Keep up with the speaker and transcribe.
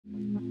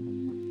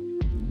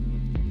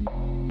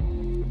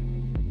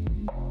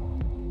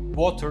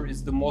Water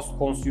is the most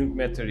consumed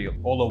material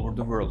all over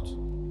the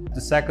world.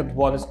 The second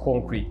one is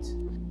concrete.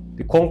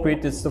 The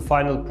concrete is the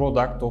final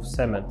product of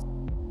cement.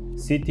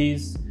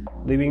 Cities,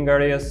 living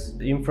areas,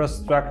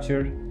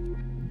 infrastructure,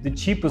 the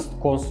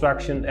cheapest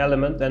construction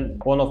element and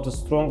one of the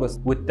strongest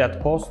with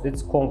that cost,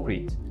 it's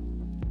concrete.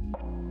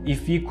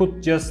 If we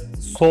could just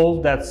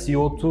solve that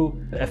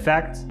CO2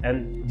 effect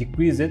and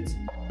decrease it,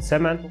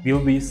 cement will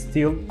be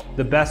still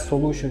the best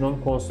solution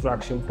on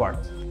construction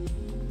part.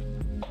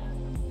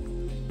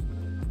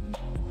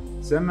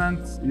 Cement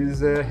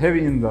is a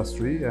heavy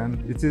industry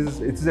and it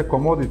is a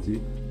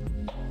commodity.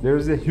 There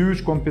is a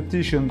huge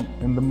competition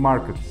in the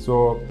market.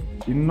 So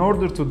in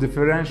order to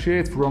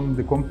differentiate from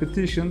the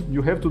competition,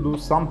 you have to do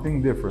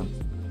something different.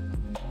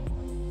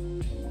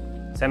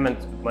 Cement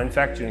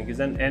manufacturing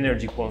is an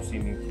energy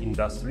consuming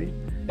industry.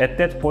 At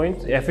that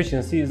point,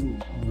 efficiency is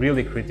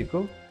really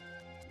critical.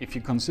 If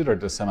you consider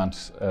the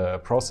cement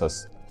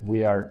process,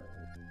 we are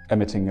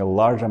emitting a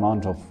large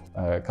amount of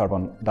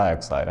carbon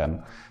dioxide,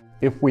 and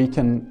if we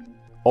can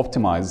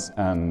optimize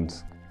and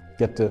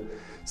get the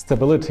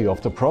stability of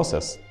the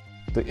process,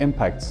 the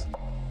impact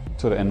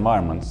to the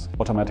environment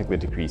automatically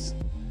decrease.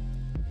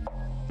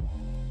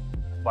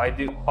 By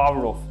the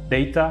power of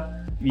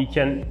data, we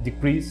can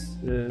decrease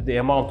the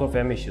amount of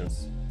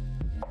emissions.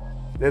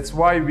 That's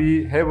why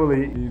we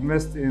heavily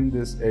invest in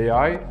this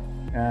AI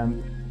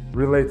and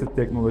related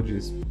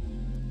technologies.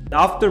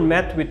 After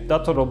met with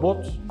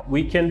DataRobot,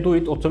 we can do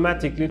it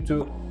automatically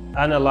to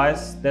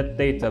analyze that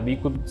data. We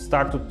could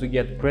start to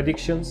get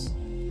predictions,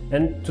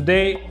 and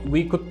today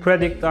we could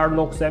predict our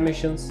NOx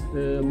emissions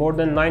more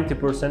than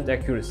 90%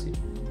 accuracy.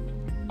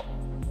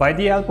 By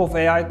the help of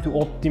AI to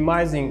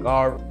optimizing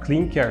our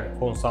clinker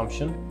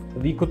consumption,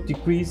 we could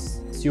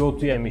decrease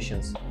CO2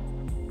 emissions.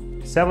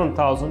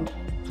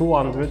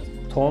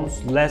 7,200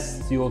 tons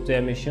less CO2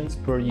 emissions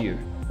per year,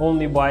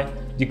 only by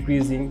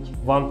decreasing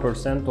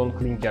 1% on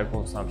clinker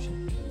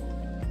consumption.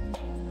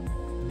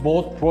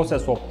 Both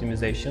process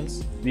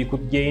optimizations, we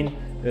could gain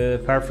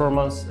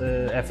performance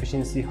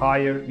efficiency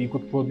higher, we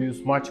could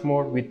produce much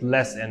more with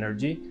less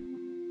energy.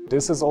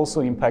 This is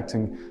also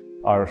impacting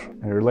our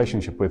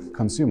relationship with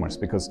consumers,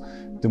 because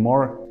the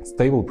more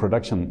stable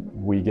production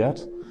we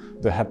get,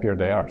 the happier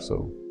they are.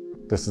 So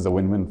this is a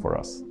win-win for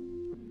us.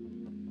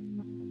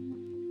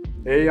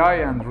 AI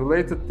and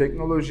related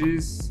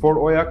technologies for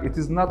OYAK, it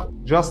is not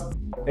just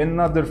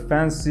another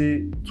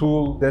fancy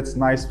tool that's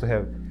nice to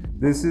have.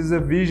 This is a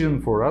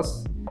vision for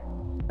us,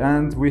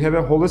 and we have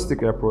a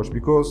holistic approach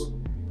because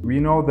we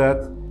know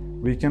that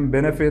we can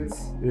benefit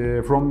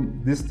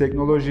from these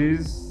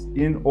technologies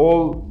in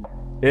all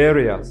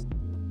areas.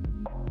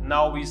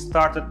 Now we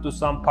started to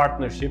some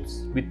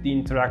partnerships with the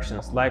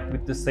interactions, like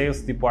with the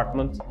sales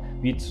department.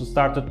 We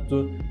started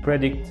to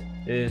predict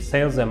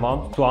sales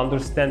amount to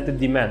understand the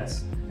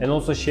demands and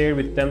also share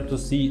with them to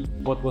see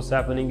what was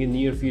happening in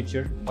near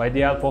future by the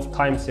help of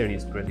time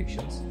series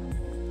predictions.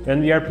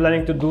 And we are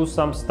planning to do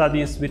some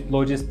studies with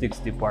logistics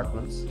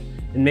departments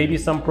and maybe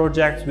some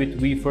projects which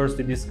we first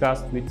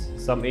discussed with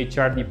some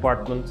HR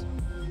department.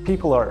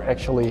 People are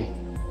actually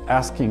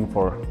asking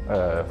for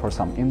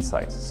some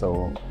insights.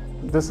 So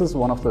this is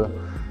one of the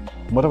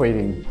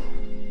motivating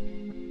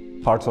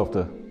parts of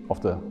the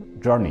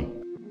journey.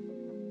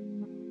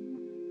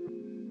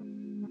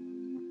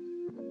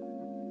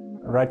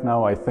 Right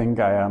now, I think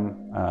I am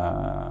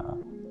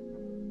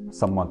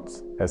somewhat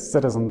a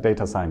citizen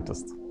data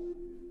scientist.